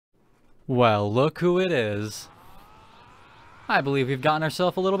Well, look who it is. I believe we've gotten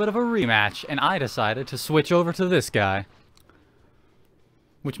ourselves a little bit of a rematch, and I decided to switch over to this guy.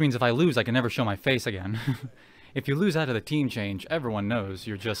 Which means if I lose, I can never show my face again. If you lose out of the team change, everyone knows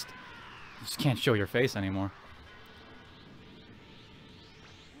you just can't show your face anymore.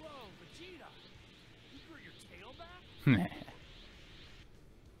 Whoa, Vegeta! You grew your tail back?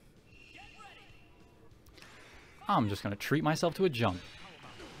 I'm just gonna treat myself to a jump.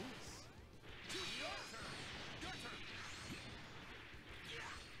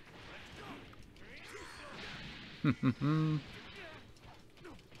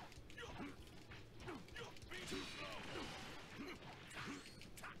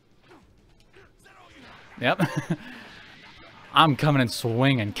 Yep. I'm coming and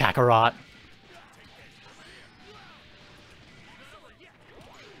swinging, Kakarot.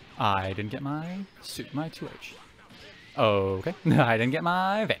 I didn't get my 2H. Okay. I didn't get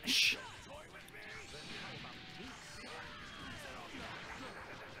my vanish.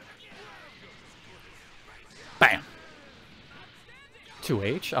 Bam.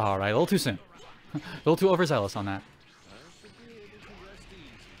 2H. Alright, a little too soon. A little too overzealous on that.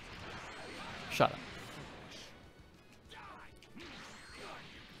 Shut up.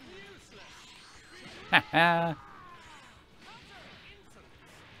 Haha.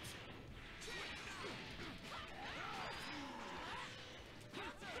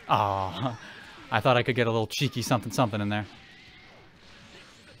 Aw, I thought I could get a little cheeky something in there.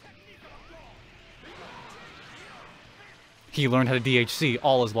 He learned how to DHC.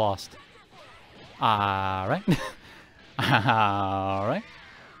 All is lost. Alright. Alright.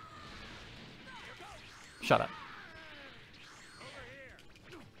 Shut up.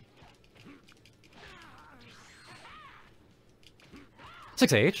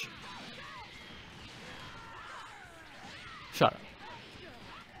 Six H. Shut up.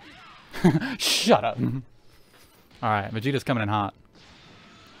 Shut up. Alright, Vegeta's coming in hot.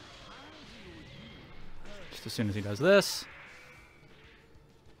 Just as soon as he does this.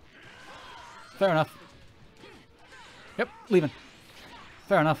 Fair enough. Yep, leaving.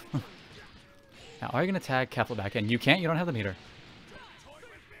 Fair enough. Now, are you going to tag Kefla back in? You can't, you don't have the meter.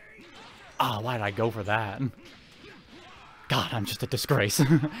 Ah, why did I go for that? God, I'm just a disgrace.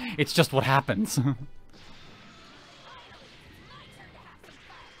 It's just what happens.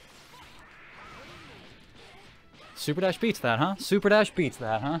 Super Dash beats that, huh? Super Dash beats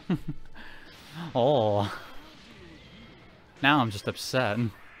that, huh? Oh. Now I'm just upset.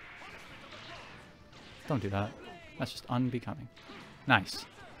 Don't do that. That's just unbecoming. Nice.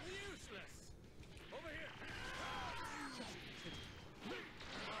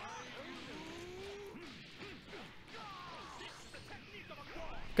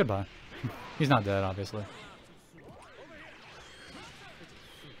 Goodbye. He's not dead, obviously.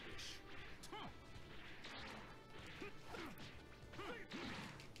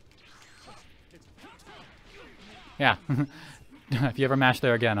 Yeah. If you ever mash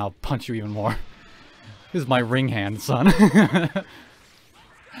there again, I'll punch you even more. This is my ring hand, son.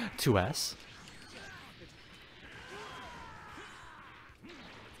 2S.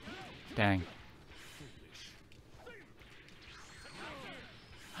 Dang.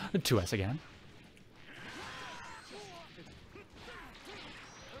 2S again.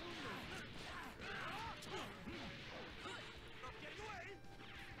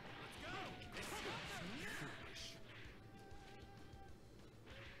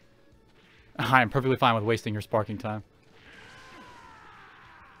 I am perfectly fine with wasting your sparking time.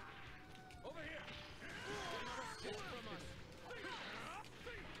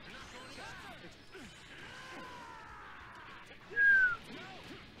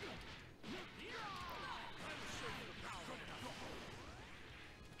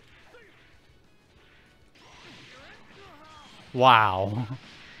 Wow.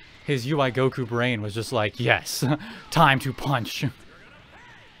 His UI Goku brain was just like, yes, time to punch.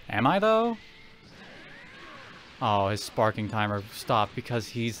 Am I, though? Oh, his sparking timer stopped because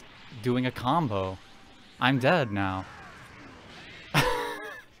he's doing a combo. I'm dead now.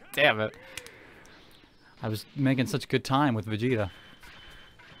 Damn it. I was making such good time with Vegeta.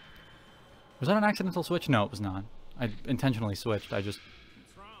 Was that an accidental switch? No, it was not. I intentionally switched. I just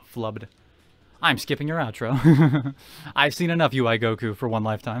flubbed. I'm skipping your outro. I've seen enough UI Goku for one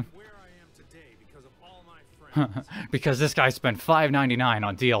lifetime. Because this guy spent $5.99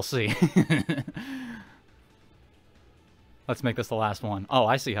 on DLC. Let's make this the last one. Oh,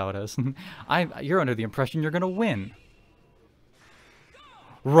 I see how it is. You're under the impression you're gonna win.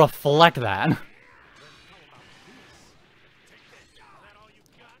 Reflect that.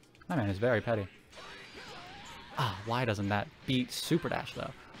 My man is very petty. Ah, why doesn't that beat Super Dash,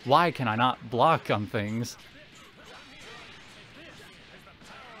 though? Why can I not block on things?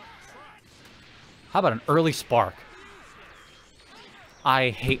 How about an early spark? I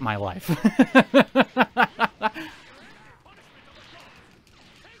hate my life.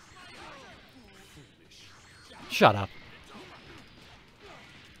 Shut up.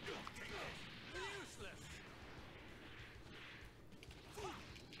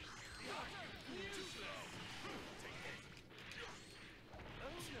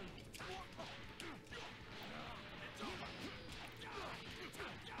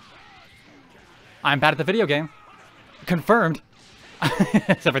 I'm bad at the video game. Confirmed.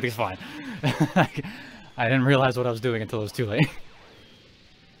 Everything's fine. I didn't realize what I was doing until it was too late.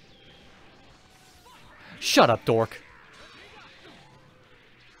 Shut up, dork.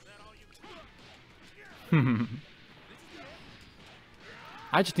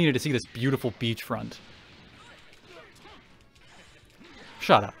 I just needed to see this beautiful beachfront.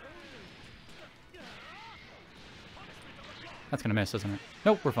 Shut up. That's gonna miss, isn't it?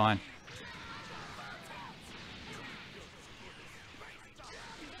 Nope, we're fine.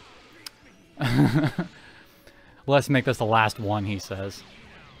 Let's make this the last one, he says.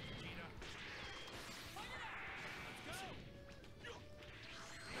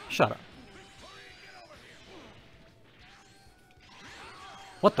 Shut up.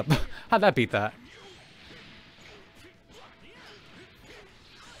 What the? How'd that beat that?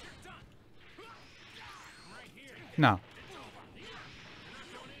 No.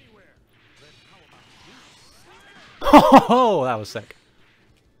 Oh, that was sick.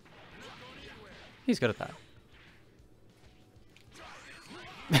 He's good at that.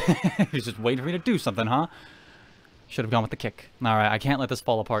 He's just waiting for me to do something, huh? Should have gone with the kick. Alright, I can't let this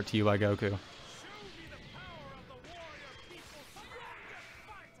fall apart to you by Goku.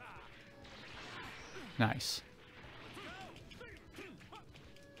 Nice.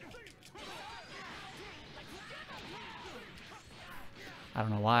 I don't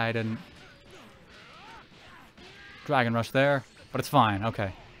know why I didn't Dragon Rush there, but it's fine.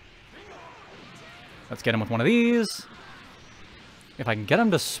 Okay. Let's get him with one of these. If I can get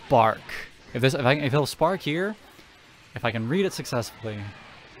him to spark, if he'll spark here, if I can read it successfully,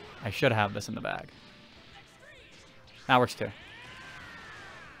 I should have this in the bag. That works too.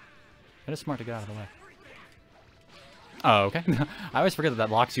 It is smart to get out of the way. Oh, okay. I always forget that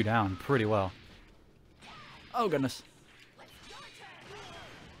that locks you down pretty well. Oh, goodness.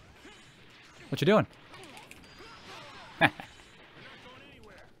 What you doing?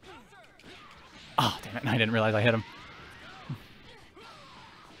 Oh, damn it. I didn't realize I hit him.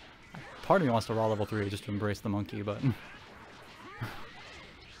 Part of me wants to raw level 3 just to embrace the monkey, but...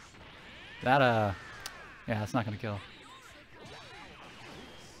 that, yeah, it's not gonna kill.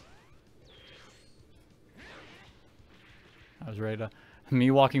 I was ready to...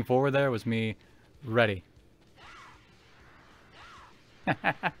 Me walking forward there was me ready.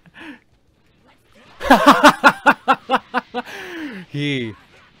 He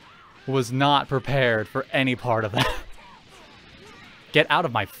was not prepared for any part of that. Get out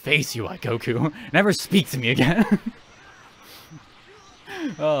of my face, you Goku. Never speak to me again.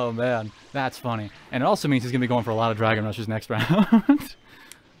 Oh, man. That's funny. And it also means he's going to be going for a lot of Dragon Rushes next round.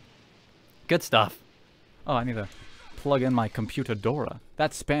 Good stuff. Oh, I need to plug in my computadora.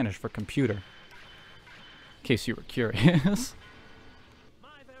 That's Spanish for computer. In case you were curious. My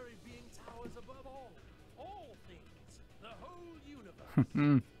very being towers above all things, the whole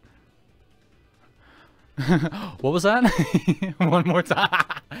universe. What was that? One more time.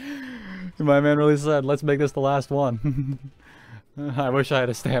 My man really said, let's make this the last one. I wish I had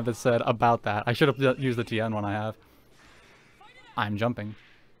a stamp that said about that. I should have used the TN one I have. I'm jumping.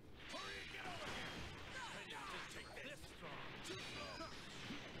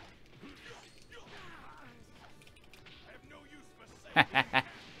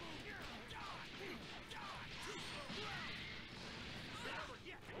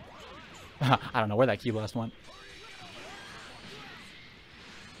 I don't know where that key blast went.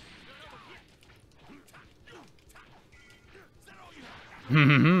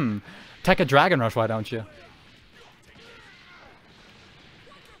 Take a Dragon Rush, why don't you?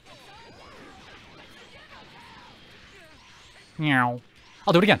 Meow.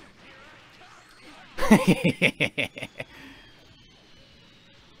 I'll do it again.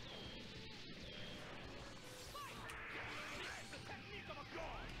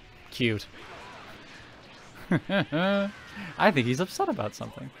 Cute. I think he's upset about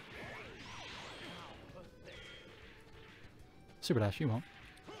something. Super Dash, you won't.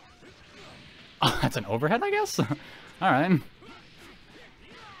 Oh, that's an overhead, I guess? Alright.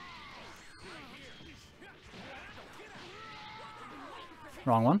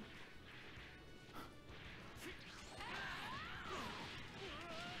 Wrong one.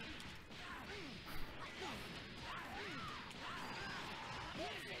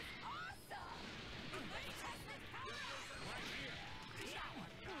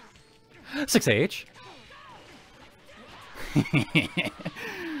 Six H.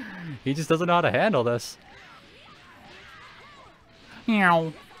 He just doesn't know how to handle this.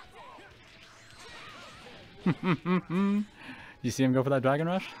 Meow. You see him go for that Dragon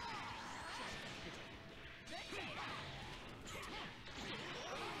Rush?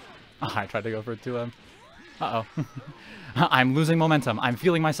 Oh, I tried to go for it too. Uh-oh. I'm losing momentum. I'm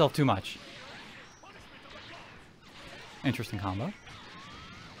feeling myself too much. Interesting combo.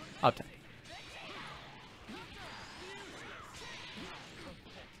 Up 10.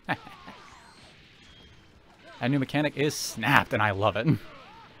 That new mechanic is snapped, and I love it.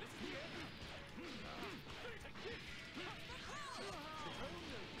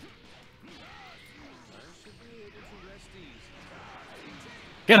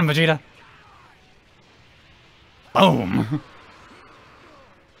 Get him, Vegeta! Boom!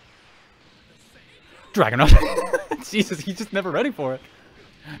 Dragon Rush! Jesus, he's just never ready for it.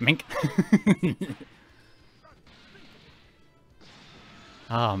 Mink.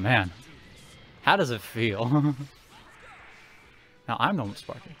 Oh, man. How does it feel? Now I'm no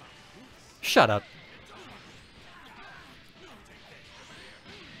Sparky. Shut up.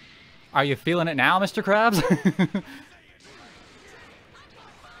 Are you feeling it now, Mr. Krabs?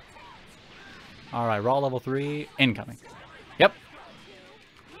 Alright, Raw level 3, incoming. Yep.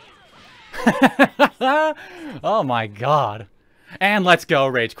 Oh my god. And let's go,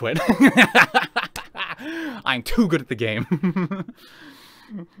 Rage Quit. I'm too good at the game.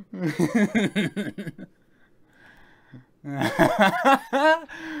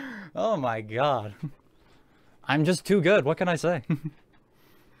 Oh my god. I'm just too good, what can I say?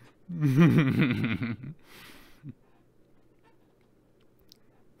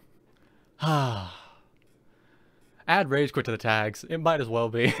 Add Rage Quit to the tags. It might as well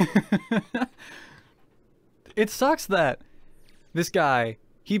be. It sucks that this guy,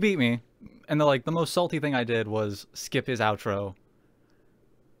 he beat me, and the most salty thing I did was skip his outro.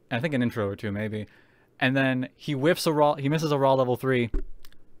 And I think an intro or two, maybe. And then he whiffs a raw, he misses a raw level 3,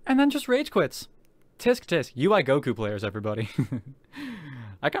 and then just rage quits. Tisk tisk. UI Goku players, everybody.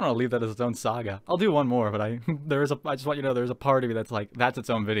 I kind of want to leave that as its own saga. I'll do one more, but I just want you to know there's a part of me that's like, that's its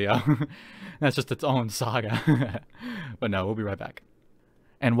own video. That's just its own saga. But no, we'll be right back.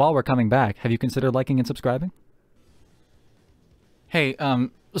 And while we're coming back, have you considered liking and subscribing? Hey,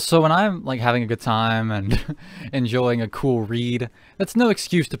 so when I'm like having a good time and enjoying a cool read, that's no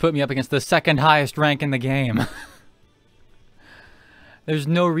excuse to put me up against the second highest rank in the game. There's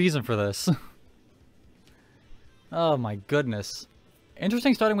no reason for this. Oh my goodness.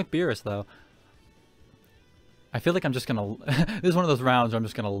 Interesting starting with Beerus, though. I feel like I'm just gonna... This is one of those rounds where I'm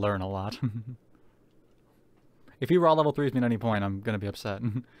just gonna learn a lot. If he raw level 3s me at any point, I'm gonna be upset.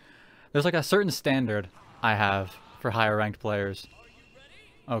 There's like a certain standard I have for higher ranked players.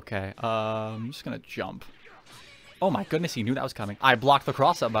 Okay, I'm just gonna jump. Oh my goodness, he knew that was coming. I blocked the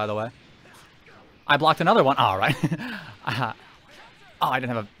cross-up, by the way. I blocked another one. Alright. Oh, I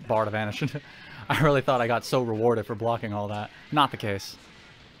didn't have a bar to vanish. I really thought I got so rewarded for blocking all that. Not the case.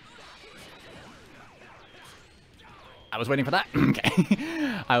 I was waiting for that.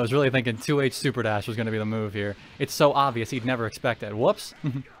 Okay. I was really thinking 2H Super Dash was going to be the move here. It's so obvious he'd never expect it. Whoops.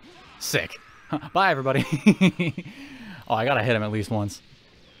 Sick. Bye, everybody. Oh, I got to hit him at least once.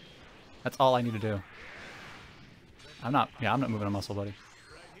 That's all I need to do. I'm not moving a muscle, buddy.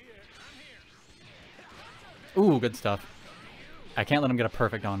 Ooh, good stuff. I can't let him get a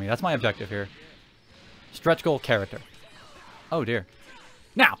perfect on me. That's my objective here. Stretch goal character. Oh dear.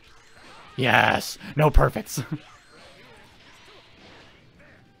 Now! Yes! No perfects!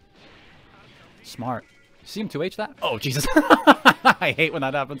 Smart. See him 2H that? Oh, Jesus. I hate when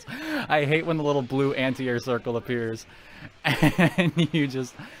that happens. I hate when the little blue anti-air circle appears. And you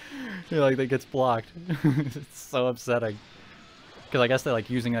just... You're like, that gets blocked. It's so upsetting. Because I guess they're like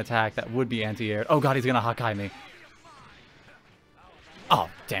using an attack that would be anti-air. Oh god, he's gonna Hakai me. Oh,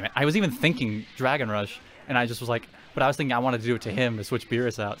 damn it. I was even thinking Dragon Rush, and I just was like, but I was thinking I wanted to do it to him to switch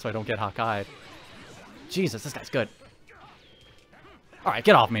Beerus out so I don't get Hawkeyed. Jesus, this guy's good. Alright,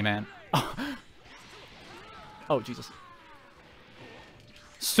 get off me, man. Oh, Jesus.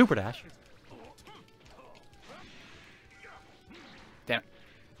 Super Dash. Damn it.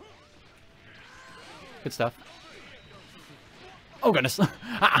 Good stuff. Oh, goodness.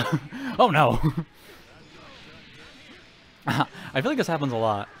 Oh, no. I feel like this happens a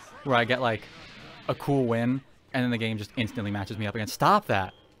lot, where I get, like, a cool win, And then the game just instantly matches me up again. Stop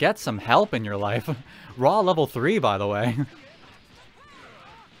that. Get some help in your life. Raw level 3, by the way.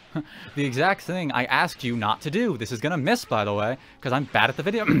 The exact thing I asked you not to do. This is gonna miss, by the way, because I'm bad at the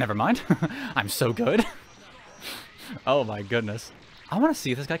video. Never mind. I'm so good. Oh my goodness. I want to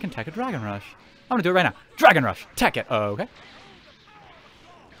see if this guy can tech a Dragon Rush. I'm gonna do it right now. Dragon Rush. Tech it. Okay.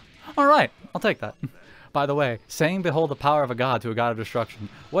 Alright. I'll take that. By the way, saying behold the power of a god to a god of destruction.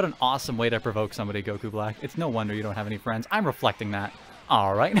 What an awesome way to provoke somebody, Goku Black. It's no wonder you don't have any friends. I'm reflecting that.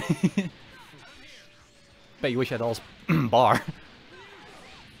 Alright. Bet you wish you had all bar.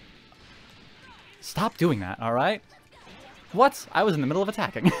 Stop doing that, alright? What? I was in the middle of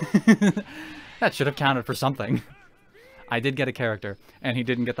attacking. That should have counted for something. I did get a character, and he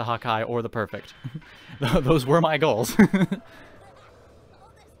didn't get the Hakai or the perfect. Those were my goals.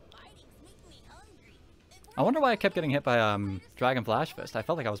 I wonder why I kept getting hit by Dragon Flash Fist. I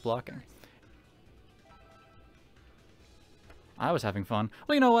felt like I was blocking. I was having fun.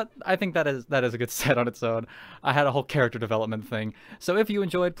 Well, you know what? I think that is a good set on its own. I had a whole character development thing. So if you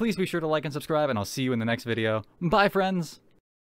enjoyed, please be sure to like and subscribe, and I'll see you in the next video. Bye, friends!